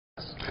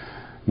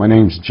My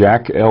name's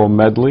Jack L.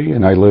 Medley,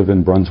 and I live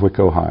in Brunswick,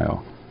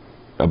 Ohio.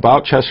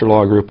 About Chester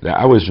Law Group,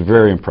 I was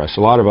very impressed.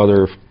 A lot of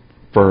other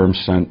firms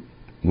sent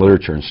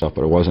literature and stuff,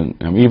 but it wasn't,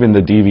 even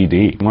the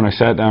DVD. When I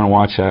sat down and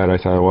watched that, I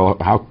thought, well,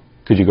 how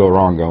could you go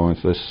wrong going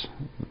with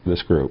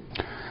this group?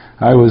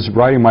 I was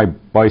riding my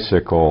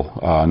bicycle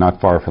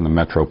not far from the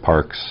Metro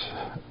Parks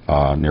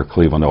near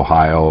Cleveland,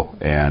 Ohio,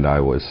 and I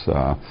was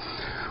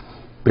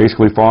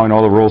basically following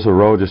all the rules of the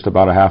road just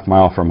about a half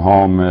mile from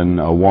home, and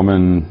a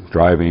woman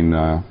driving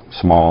a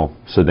small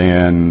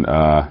sedan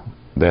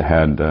that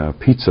had a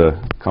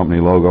pizza company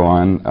logo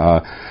on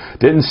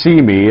didn't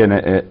see me,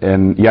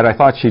 and yet I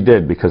thought she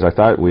did, because I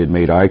thought we had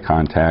made eye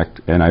contact,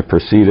 and I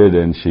proceeded,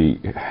 and she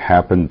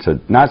happened to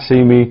not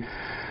see me,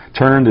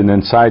 turned and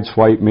then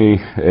sideswiped me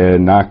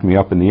and knocked me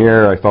up in the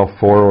air. I fell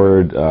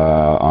forward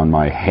on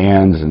my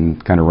hands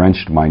and kind of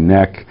wrenched my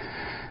neck,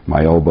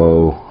 my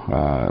elbow,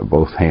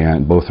 both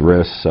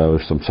wrists. So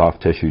some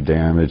soft tissue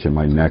damage, and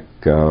my neck,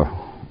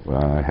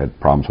 I had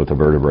problems with the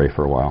vertebrae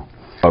for a while.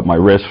 But my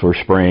wrists were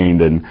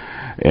sprained, and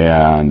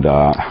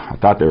I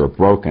thought they were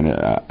broken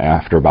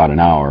after about an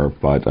hour,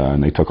 but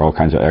and they took all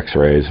kinds of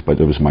x-rays, but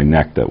it was my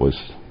neck that was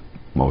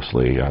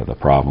mostly the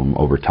problem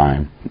over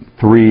time.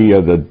 3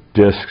 of the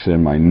discs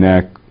in my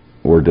neck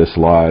were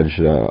dislodged,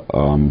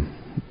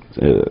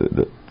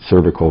 the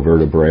cervical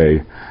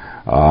vertebrae.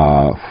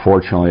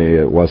 Fortunately,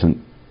 it wasn't,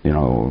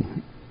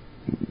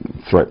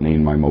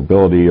 threatening my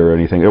mobility or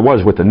anything. It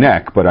was with the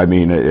neck, but I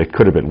mean, it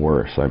could have been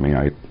worse. I mean,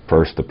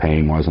 first the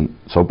pain wasn't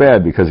so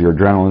bad because your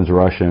adrenaline's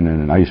rushing,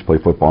 and I used to play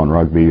football and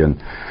rugby, and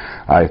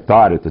I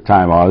thought at the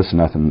time, oh, this is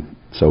nothing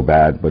so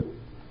bad, but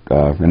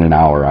in an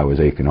hour I was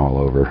aching all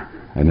over,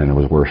 and then it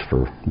was worse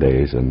for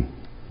days, and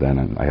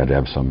then I had to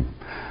have some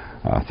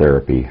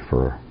therapy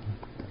for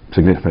a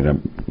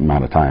significant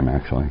amount of time,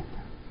 actually.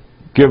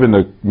 Given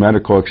the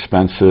medical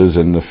expenses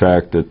and the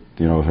fact that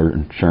her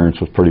insurance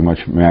was pretty much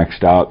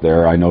maxed out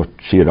there, I know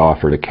she had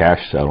offered a cash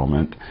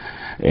settlement,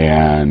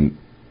 and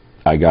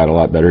I got a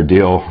lot better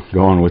deal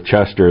going with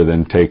Chester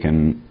than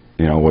taking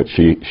what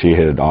she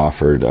had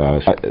offered.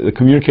 The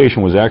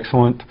communication was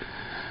excellent.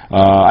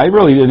 I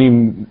really didn't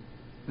even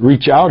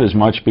reach out as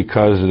much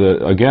because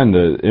again,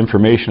 the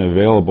information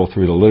available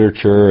through the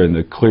literature and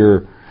the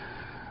clear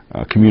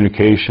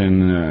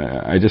communication,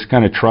 I just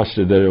kind of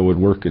trusted that it would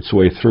work its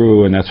way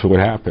through, and that's what would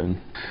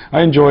happen.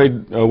 I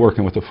enjoyed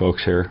working with the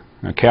folks here.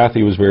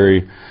 Kathy was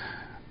very,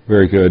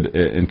 very good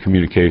in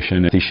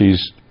communication.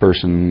 She's the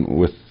person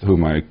with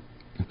whom I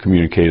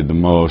communicated the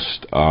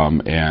most,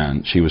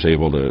 and she was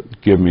able to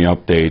give me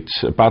updates.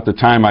 About the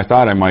time I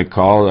thought I might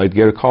call, I'd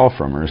get a call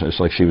from her.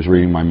 It's like she was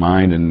reading my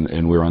mind,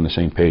 and we were on the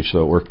same page,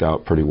 so it worked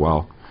out pretty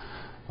well.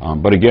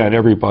 But again,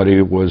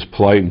 everybody was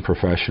polite and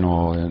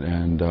professional,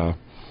 and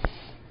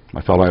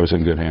I felt I was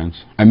in good hands.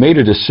 I made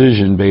a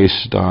decision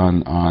based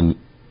on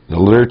the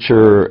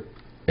literature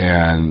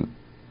and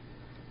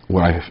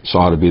what I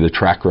saw to be the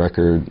track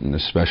record and the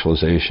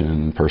specialization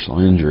in personal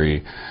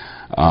injury,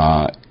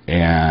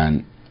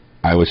 and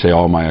I would say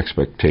all my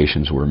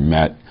expectations were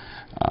met.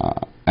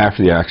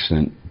 After the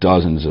accident,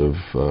 dozens of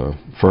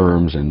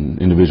firms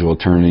and individual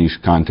attorneys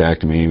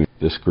contacted me,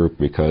 this group,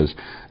 because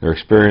their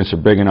experience are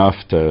big enough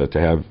to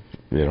have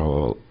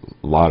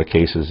a lot of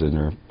cases in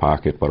their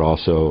pocket, but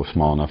also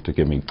small enough to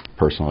give me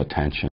personal attention.